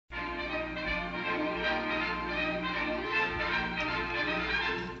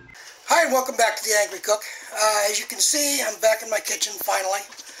Hi and welcome back to The Angry Cook. As you can see, I'm back in my kitchen finally,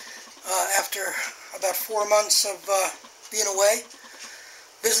 after about 4 months of being away,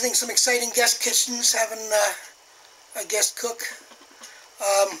 visiting some exciting guest kitchens, having a guest cook.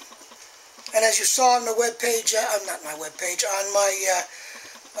 And as you saw on the webpage, not my webpage, on my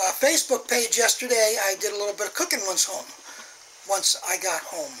Facebook page yesterday, I did a little bit of cooking once I got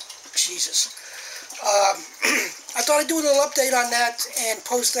home. Jesus. I thought I'd do a little update on that and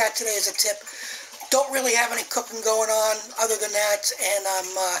post that today as a tip. Don't really have any cooking going on other than that, and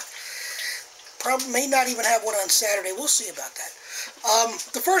I'm probably may not even have one on Saturday. We'll see about that.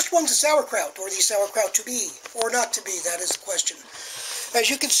 The first one's a sauerkraut, or the sauerkraut to be, or not to be. That is the question. As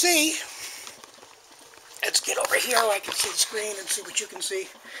you can see, let's get over here where I can see the screen and see what you can see.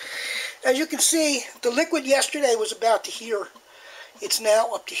 As you can see, the liquid yesterday was about to here. It's now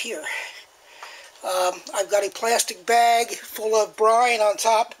up to here. I've got a plastic bag full of brine on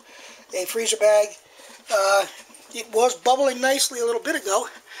top, a freezer bag. It was bubbling nicely a little bit ago.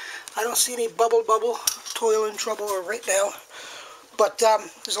 I don't see any bubble, toiling trouble right now. But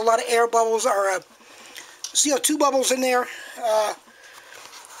there's a lot of air bubbles, or CO2 bubbles in there.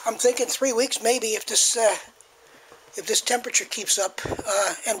 I'm thinking 3 weeks maybe if this temperature keeps up,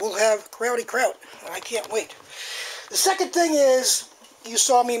 and we'll have krauty kraut. I can't wait. The second thing is, you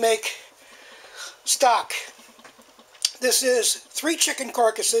saw me make stock. This is 3 chicken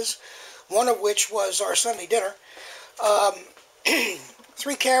carcasses, one of which was our Sunday dinner,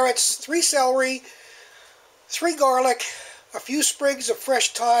 3 carrots, 3 celery, 3 garlic, a few sprigs of fresh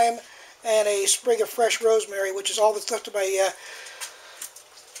thyme, and a sprig of fresh rosemary, which is all that's left of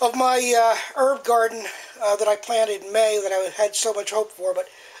my herb garden that I planted in May that I had so much hope for, but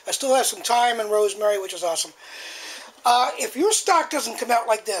I still have some thyme and rosemary, which is awesome. If your stock doesn't come out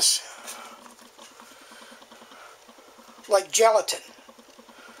like this, like gelatin,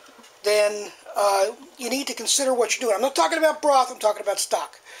 then you need to consider what you're doing. I'm not talking about broth, I'm talking about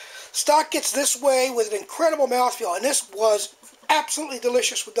stock. Stock gets this way with an incredible mouthfeel, and this was absolutely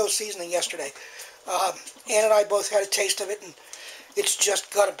delicious with those seasoning yesterday. Ann and I both had a taste of it, and it's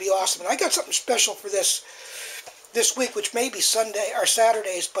just got to be awesome. And I got something special for this week, which may be Sunday or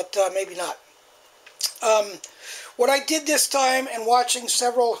Saturdays, but maybe not. What I did this time, and watching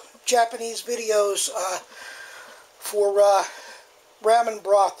several Japanese videos for ramen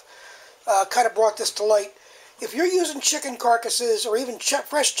broth, kind of brought this to light. If you're using chicken carcasses or even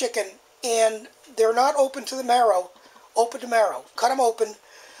fresh chicken and they're not open to the marrow, cut them open.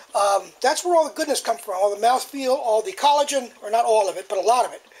 That's where all the goodness comes from, all the mouthfeel, all the collagen, or not all of it, but a lot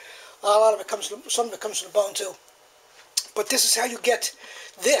of it. Some of it comes from the bone too. But this is how you get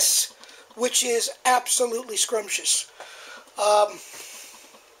this, which is absolutely scrumptious.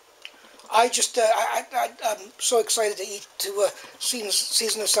 I'm so excited to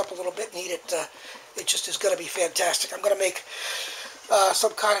season this up a little bit and eat it. It just is going to be fantastic. I'm going to make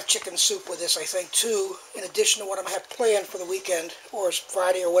some kind of chicken soup with this, I think, too, in addition to what I'm going to have planned for the weekend, or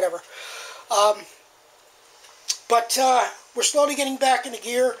Friday, or whatever. But we're slowly getting back into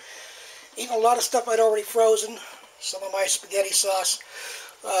gear, eating a lot of stuff I'd already frozen, some of my spaghetti sauce.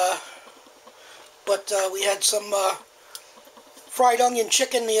 But we had some fried onion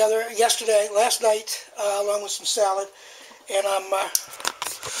chicken last night, along with some salad, and I'm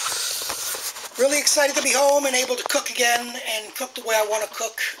really excited to be home and able to cook again, and cook the way I want to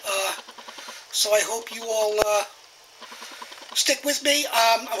cook. So I hope you all stick with me.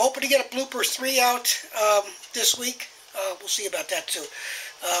 I'm hoping to get a blooper 3 out this week. We'll see about that too.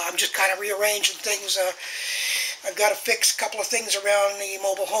 I'm just kind of rearranging things. I've got to fix a couple of things around the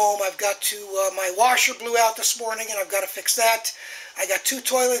mobile home. I've got to, my washer blew out this morning, and I've got to fix that. I got 2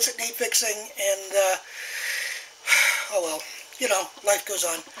 toilets that need fixing, and, oh well, you know, life goes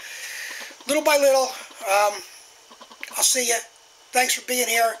on. Little by little. I'll see you. Thanks for being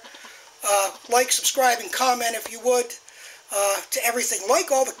here. Like, subscribe, and comment if you would, to everything.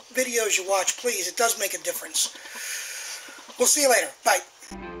 Like all the videos you watch, please. It does make a difference. We'll see you later. Bye.